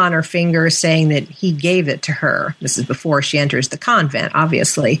ring on her finger saying that he gave it to her. This is before she enters the convent,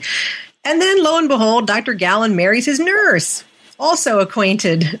 obviously. And then, lo and behold, Dr. Gallen marries his nurse, also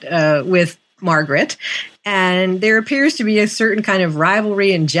acquainted with Margaret. And there appears to be a certain kind of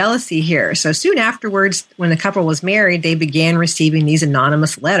rivalry and jealousy here. So soon afterwards, when the couple was married, they began receiving these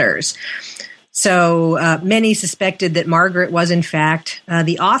anonymous letters. So many suspected that Margaret was, in fact,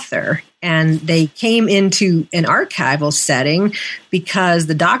 the author. And they came into an archival setting because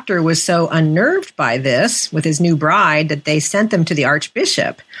the doctor was so unnerved by this with his new bride that they sent them to the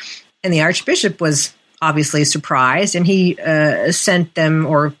archbishop. And the archbishop was obviously surprised, and he sent them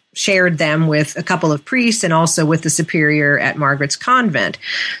or shared them with a couple of priests and also with the superior at Margaret's convent.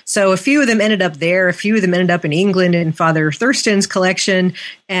 So a few of them ended up there. A few of them ended up in England in Father Thurston's collection,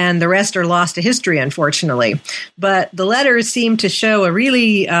 and the rest are lost to history, unfortunately. But the letters seem to show a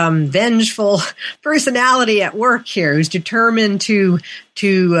really vengeful personality at work here, who's determined to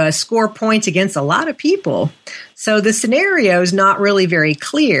score points against a lot of people. So the scenario is not really very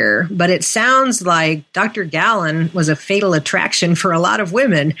clear, but it sounds like Dr. Gallen was a fatal attraction for a lot of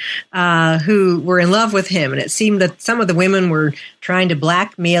women who were in love with him. And it seemed that some of the women were trying to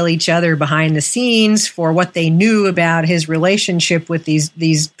blackmail each other behind the scenes for what they knew about his relationship with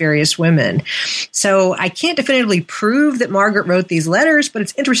these various women. So I can't definitively prove that Margaret wrote these letters, but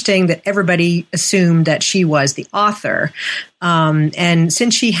it's interesting that everybody assumed that she was the author. And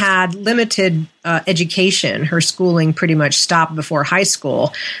since she had limited education, her schooling pretty much stopped before high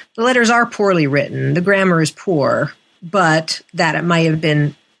school, the letters are poorly written. The grammar is poor, but that it might have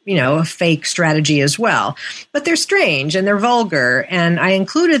been, a fake strategy as well. But they're strange and they're vulgar. And I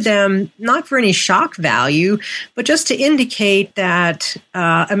included them not for any shock value, but just to indicate that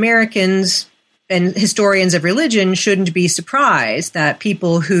Americans and historians of religion shouldn't be surprised that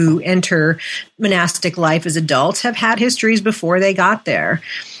people who enter monastic life as adults have had histories before they got there.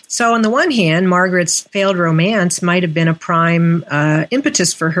 So on the one hand, Margaret's failed romance might have been a prime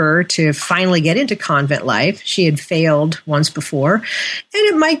impetus for her to finally get into convent life. She had failed once before. And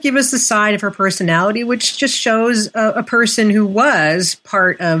it might give us a side of her personality, which just shows a person who was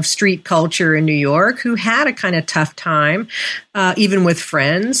part of street culture in New York, who had a kind of tough time, even with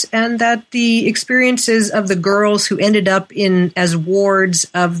friends, and that the experiences of the girls who ended up in as wards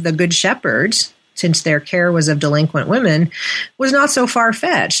of the Good Shepherds, since their care was of delinquent women, was not so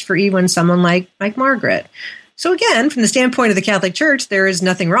far-fetched for even someone like Margaret. So again, from the standpoint of the Catholic Church, there is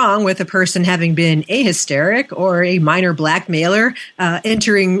nothing wrong with a person having been a hysteric or a minor blackmailer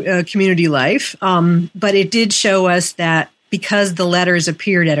entering community life. But it did show us that because the letters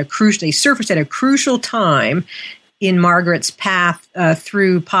appeared they surfaced at a crucial time in Margaret's path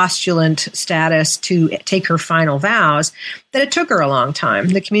through postulant status to take her final vows, that it took her a long time.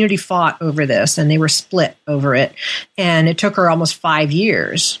 The community fought over this, and they were split over it. And it took her almost 5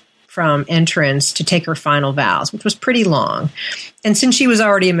 years from entrance to take her final vows, which was pretty long. And since she was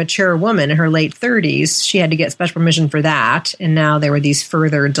already a mature woman in her late 30s, she had to get special permission for that, and now there were these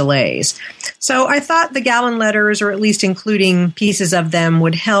further delays. So I thought the Gallen letters, or at least including pieces of them,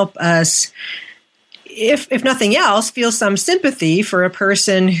 would help us, if nothing else, feel some sympathy for a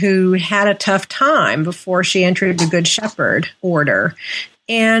person who had a tough time before she entered the Good Shepherd order,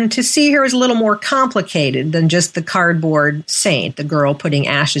 and to see her as a little more complicated than just the cardboard saint, the girl putting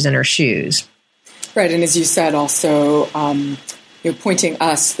ashes in her shoes. Right, and as you said, also pointing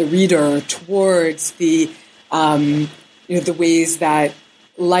us, the reader, towards the the ways that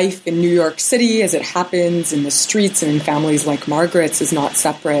life in New York City, as it happens in the streets and in families like Margaret's, is not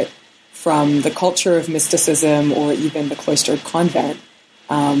separate from the culture of mysticism or even the cloistered convent.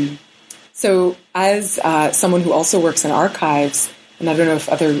 So as someone who also works in archives, and I don't know if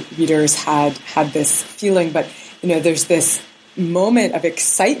other readers had this feeling, but there's this moment of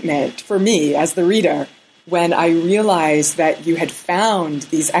excitement for me as the reader when I realized that you had found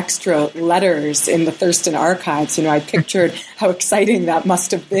these extra letters in the Thurston archives. I pictured how exciting that must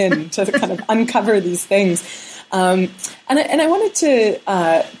have been to kind of uncover these things. And I wanted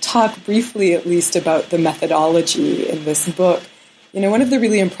to talk briefly, at least, about the methodology in this book. One of the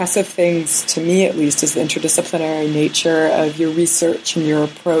really impressive things, to me at least, is the interdisciplinary nature of your research and your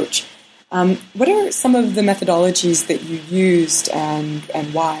approach. What are some of the methodologies that you used and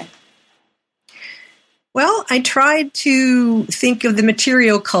why? Well, I tried to think of the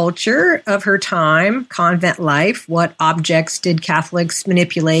material culture of her time, convent life. What objects did Catholics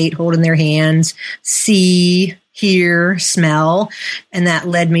manipulate, hold in their hands, see, hear, smell? And that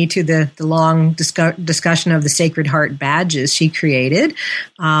led me to the long discussion of the Sacred Heart badges she created.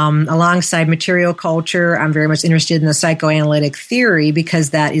 Alongside material culture, I'm very much interested in the psychoanalytic theory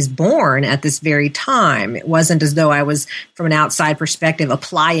because that is born at this very time. It wasn't as though I was, from an outside perspective,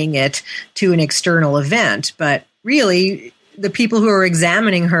 applying it to an external event, but really the people who are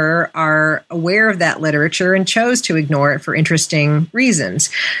examining her are aware of that literature and chose to ignore it for interesting reasons.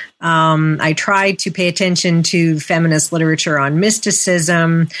 I tried to pay attention to feminist literature on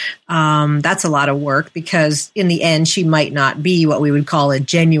mysticism. That's a lot of work because in the end, she might not be what we would call a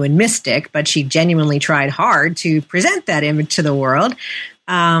genuine mystic, but she genuinely tried hard to present that image to the world.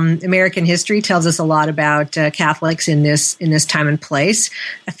 American history tells us a lot about Catholics in this time and place.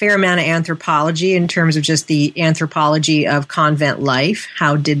 A fair amount of anthropology in terms of just the anthropology of convent life.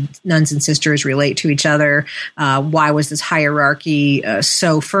 How did nuns and sisters relate to each other? Why was this hierarchy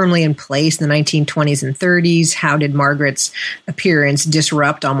so firmly in place in the 1920s and 30s? How did Margaret's appearance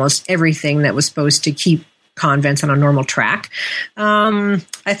disrupt almost everything that was supposed to keep convents on a normal track?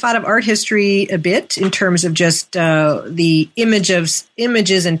 I thought of art history a bit in terms of just the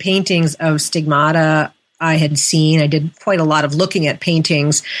images and paintings of stigmata I had seen. I did quite a lot of looking at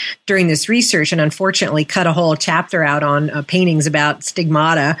paintings during this research and unfortunately cut a whole chapter out on paintings about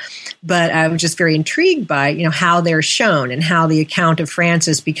stigmata. But I was just very intrigued by, how they're shown and how the account of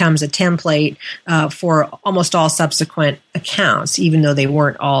Francis becomes a template for almost all subsequent accounts, even though they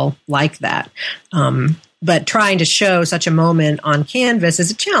weren't all like that. But trying to show such a moment on canvas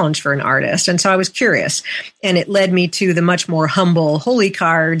is a challenge for an artist. And so I was curious. And it led me to the much more humble holy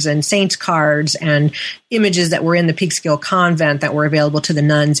cards and saints cards and images that were in the Peekskill Convent that were available to the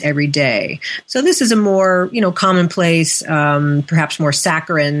nuns every day. So this is a more, commonplace, perhaps more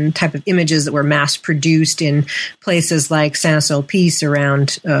saccharine type of images that were mass produced in places like Saint-Sulpice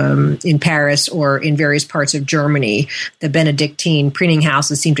around in Paris or in various parts of Germany. The Benedictine printing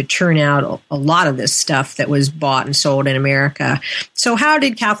houses seem to churn out a lot of this stuff that was bought and sold in America. So how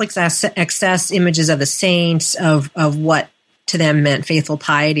did Catholics access images of the saints, of what to them meant faithful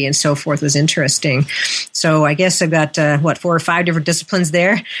piety and so forth was interesting. So I guess I've got, 4 or 5 different disciplines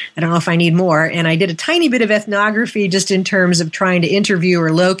there. I don't know if I need more. And I did a tiny bit of ethnography just in terms of trying to interview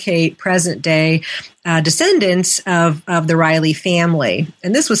or locate present day descendants of the Riley family.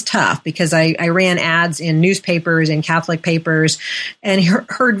 And this was tough because I ran ads in newspapers and Catholic papers and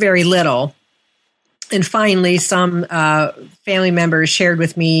heard very little. And finally, some family members shared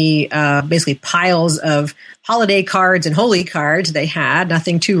with me basically piles of holiday cards and holy cards they had,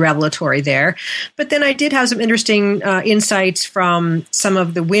 nothing too revelatory there. But then I did have some interesting insights from some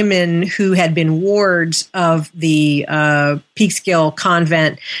of the women who had been wards of the Peekskill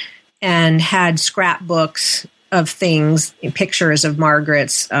Convent and had scrapbooks of things, pictures of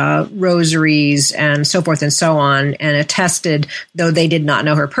Margaret's rosaries and so forth and so on, and attested, though they did not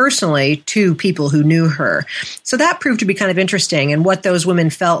know her personally, to people who knew her. So that proved to be kind of interesting, and what those women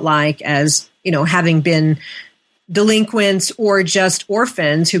felt like as, having been delinquents or just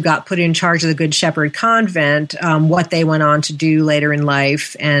orphans who got put in charge of the Good Shepherd Convent, what they went on to do later in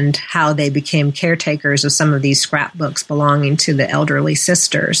life, and how they became caretakers of some of these scrapbooks belonging to the elderly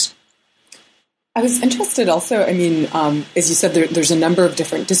sisters. I was interested also, as you said, there's a number of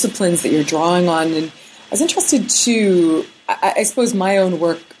different disciplines that you're drawing on, and I was interested to, I suppose my own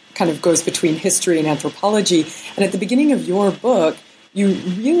work kind of goes between history and anthropology, and at the beginning of your book, you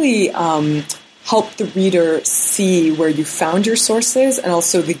really help the reader see where you found your sources and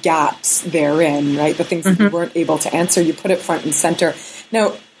also the gaps therein, right? The things that you weren't able to answer, you put it front and center.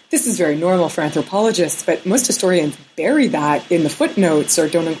 Now, this is very normal for anthropologists, but most historians bury that in the footnotes or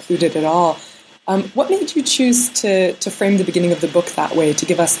don't include it at all. What made you choose to frame the beginning of the book that way, to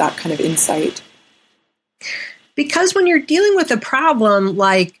give us that kind of insight? Because when you're dealing with a problem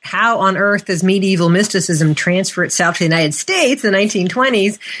like how on earth does medieval mysticism transfer itself to the United States in the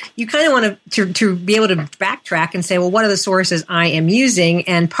 1920s, you kind of want to be able to backtrack and say, well, what are the sources I am using?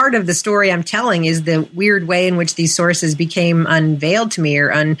 And part of the story I'm telling is the weird way in which these sources became unveiled to me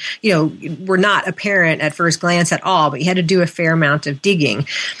or were not apparent at first glance at all, but you had to do a fair amount of digging.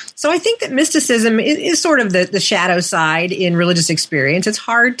 So I think that mysticism is sort of the shadow side in religious experience. It's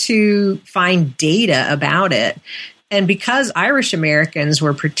hard to find data about it. And because Irish Americans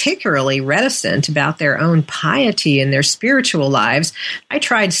were particularly reticent about their own piety and their spiritual lives, I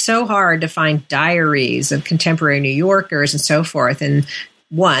tried so hard to find diaries of contemporary New Yorkers and so forth. And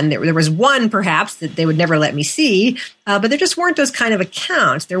there was one perhaps that they would never let me see, but there just weren't those kind of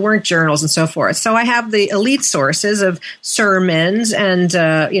accounts. There weren't journals and so forth. So I have the elite sources of sermons and,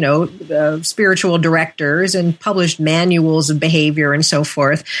 spiritual directors and published manuals of behavior and so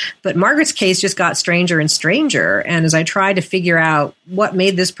forth. But Margaret's case just got stranger and stranger. And as I tried to figure out what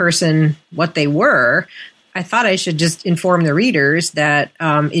made this person what they were, I thought I should just inform the readers that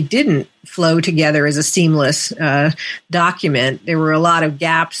it didn't flow together as a seamless document. There were a lot of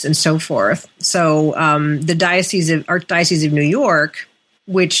gaps and so forth. So the Archdiocese of New York,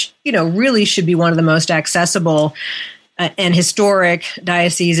 which really should be one of the most accessible and historic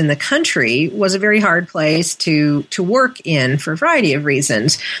dioceses in the country, was a very hard place to work in for a variety of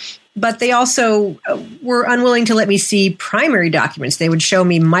reasons. But they also were unwilling to let me see primary documents. They would show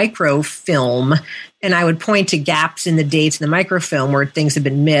me microfilm, and I would point to gaps in the dates in the microfilm where things had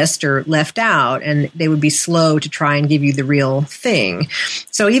been missed or left out, and they would be slow to try and give you the real thing.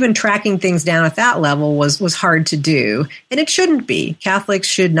 So even tracking things down at that level was hard to do, and it shouldn't be. Catholics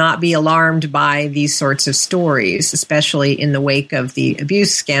should not be alarmed by these sorts of stories, especially in the wake of the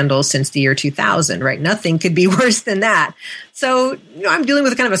abuse scandal since the year 2000, right? Nothing could be worse than that. So I'm dealing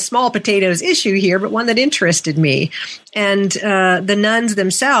with kind of a small potatoes issue here, but one that interested me. And the nuns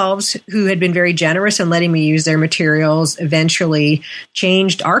themselves, who had been very generous in letting me use their materials, eventually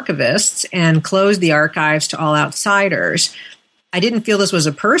changed archivists and closed the archives to all outsiders. I didn't feel this was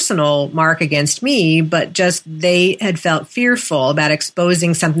a personal mark against me, but just they had felt fearful about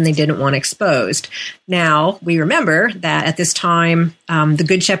exposing something they didn't want exposed. Now, we remember that at this time, the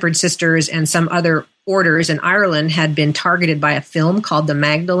Good Shepherd Sisters and some other orders in Ireland had been targeted by a film called The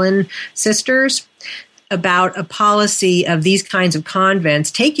Magdalene Sisters, about a policy of these kinds of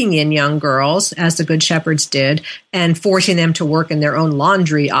convents taking in young girls, as the Good Shepherds did, and forcing them to work in their own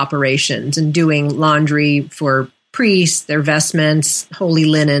laundry operations and doing laundry for priests, their vestments, holy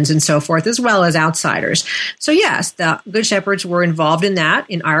linens, and so forth, as well as outsiders. So yes, the Good Shepherds were involved in that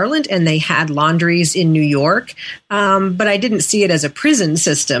in Ireland, and they had laundries in New York. But I didn't see it as a prison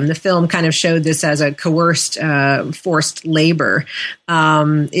system. The film kind of showed this as a coerced, forced labor.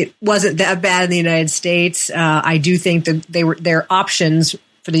 It wasn't that bad in the United States. I do think that their options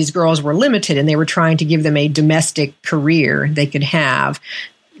for these girls were limited, and they were trying to give them a domestic career they could have.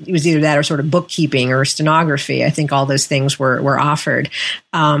 It was either that or sort of bookkeeping or stenography. I think all those things were offered.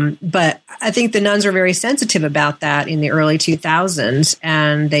 But I think the nuns were very sensitive about that in the early 2000s.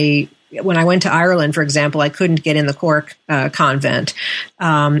 And when I went to Ireland, for example, I couldn't get in the Cork convent.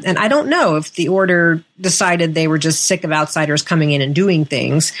 And I don't know if the order decided they were just sick of outsiders coming in and doing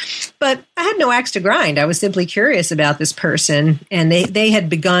things. But I had no axe to grind. I was simply curious about this person. And they had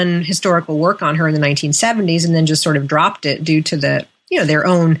begun historical work on her in the 1970s and then just sort of dropped it due to their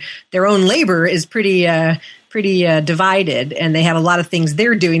own labor is pretty divided, and they have a lot of things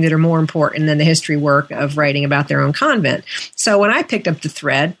they're doing that are more important than the history work of writing about their own convent. So when I picked up the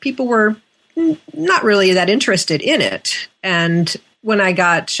thread, people were not really that interested in it. And when I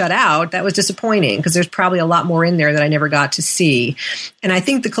got shut out, that was disappointing because there's probably a lot more in there that I never got to see. And I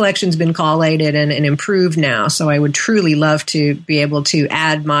think the collection's been collated and improved now. So I would truly love to be able to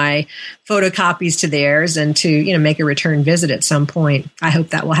add my photocopies to theirs and to, make a return visit at some point. I hope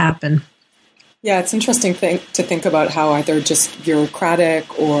that will happen. Yeah, it's interesting to think about how either just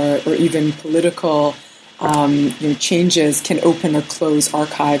bureaucratic or even political changes can open or close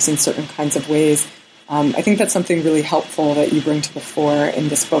archives in certain kinds of ways. I think that's something really helpful that you bring to the fore in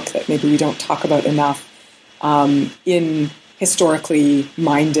this book that maybe we don't talk about enough in historically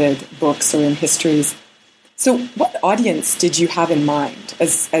minded books or in histories. So what audience did you have in mind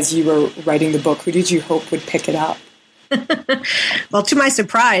as you were writing the book? Who did you hope would pick it up? Well, to my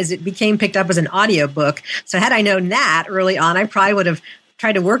surprise, it became picked up as an audiobook. So had I known that early on, I probably would have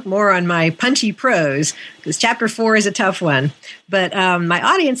tried to work more on my punchy prose, because chapter 4 is a tough one. But my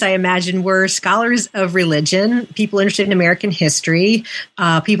audience, I imagine, were scholars of religion, people interested in American history,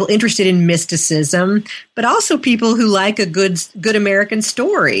 people interested in mysticism, but also people who like a good American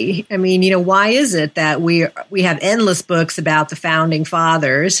story. I mean, why is it that we have endless books about the founding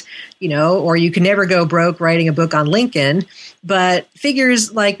fathers, or you can never go broke writing a book on Lincoln, but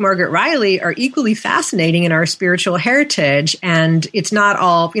figures like Margaret Riley are equally fascinating in our spiritual heritage, and it's not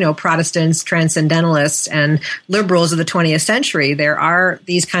all, Protestants, transcendentalists, and liberals of the 20th century. There are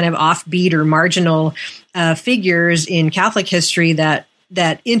these kind of offbeat or marginal figures in Catholic history that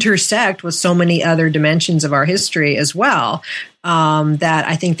that intersect with so many other dimensions of our history as well, that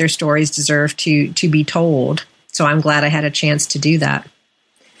I think their stories deserve to be told. So I'm glad I had a chance to do that.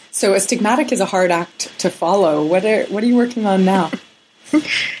 So Astigmatic is a hard act to follow. What are you working on now?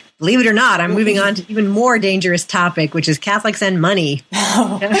 Believe it or not, I'm moving on to even more dangerous topic, which is Catholics and money.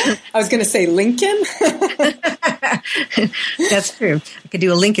 I was going to say Lincoln. That's true. I could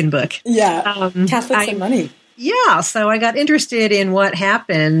do a Lincoln book. Yeah, Catholics and money. Yeah, so I got interested in what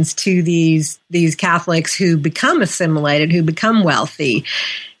happens to these Catholics who become assimilated, who become wealthy.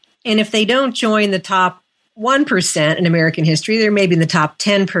 And if they don't join the top 1% in American history, they're maybe in the top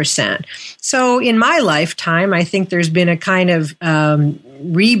 10%. So in my lifetime, I think there's been a kind of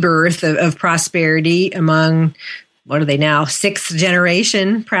rebirth of prosperity among, what are they now, sixth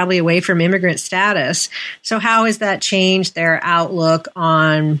generation, probably away from immigrant status. So how has that changed their outlook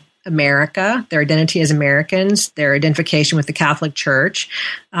on America, their identity as Americans, their identification with the Catholic Church?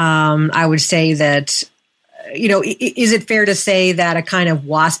 I would say that, is it fair to say that a kind of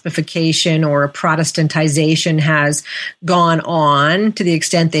waspification or a Protestantization has gone on to the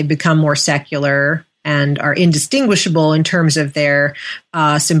extent they've become more secular and are indistinguishable in terms of their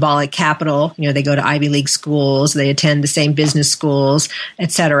symbolic capital? They go to Ivy League schools, they attend the same business schools,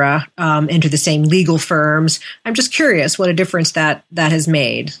 et cetera, enter the same legal firms. I'm just curious what a difference that has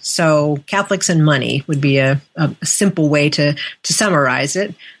made. So Catholics and money would be a simple way to summarize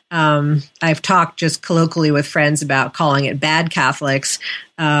it. I've talked just colloquially with friends about calling it bad Catholics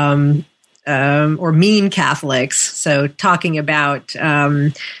or mean Catholics. So talking about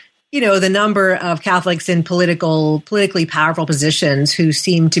the number of Catholics in politically powerful positions who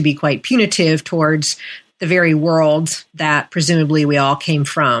seem to be quite punitive towards the very world that presumably we all came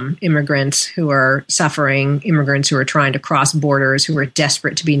from, immigrants who are suffering, immigrants who are trying to cross borders, who are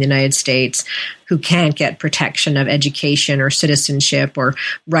desperate to be in the United States, who can't get protection of education or citizenship or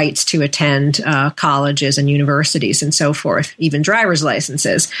rights to attend colleges and universities and so forth, even driver's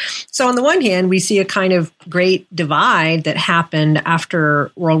licenses. So on the one hand, we see a kind of great divide that happened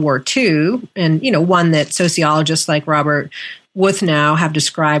after World War II, and, one that sociologists like Robert Wuthnow have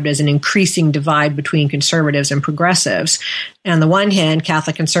described as an increasing divide between conservatives and progressives. And on the one hand,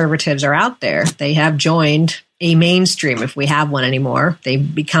 Catholic conservatives are out there. They have joined a mainstream, if we have one anymore.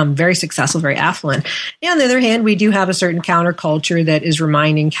 They've become very successful, very affluent. And on the other hand, we do have a certain counterculture that is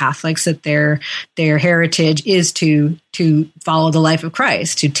reminding Catholics that their heritage is to follow the life of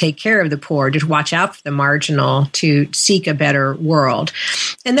Christ, to take care of the poor, to watch out for the marginal, to seek a better world.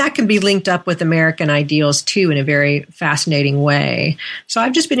 And that can be linked up with American ideals, too, in a very fascinating way. So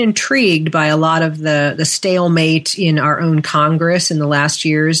I've just been intrigued by a lot of the stalemate in our own Congress in the last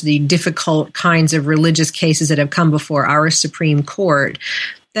years, the difficult kinds of religious cases that have come before our Supreme Court,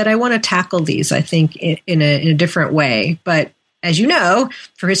 that I want to tackle these, I think, in a different way. But as you know,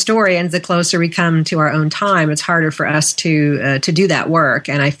 for historians, the closer we come to our own time, it's harder for us to do that work.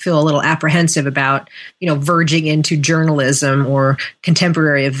 And I feel a little apprehensive about, verging into journalism or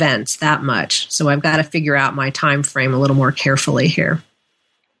contemporary events that much. So I've got to figure out my time frame a little more carefully here.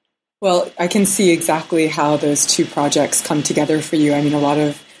 Well, I can see exactly how those two projects come together for you. I mean, a lot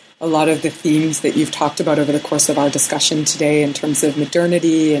of the themes that you've talked about over the course of our discussion today, in terms of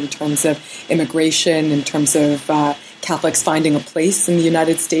modernity, in terms of immigration, in terms of Catholics finding a place in the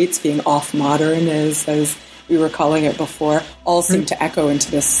United States, being off-modern, as we were calling it before, all seem to echo into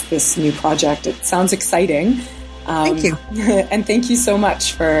this new project. It sounds exciting. Thank you. And thank you so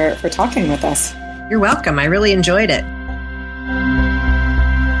much for talking with us. You're welcome. I really enjoyed it.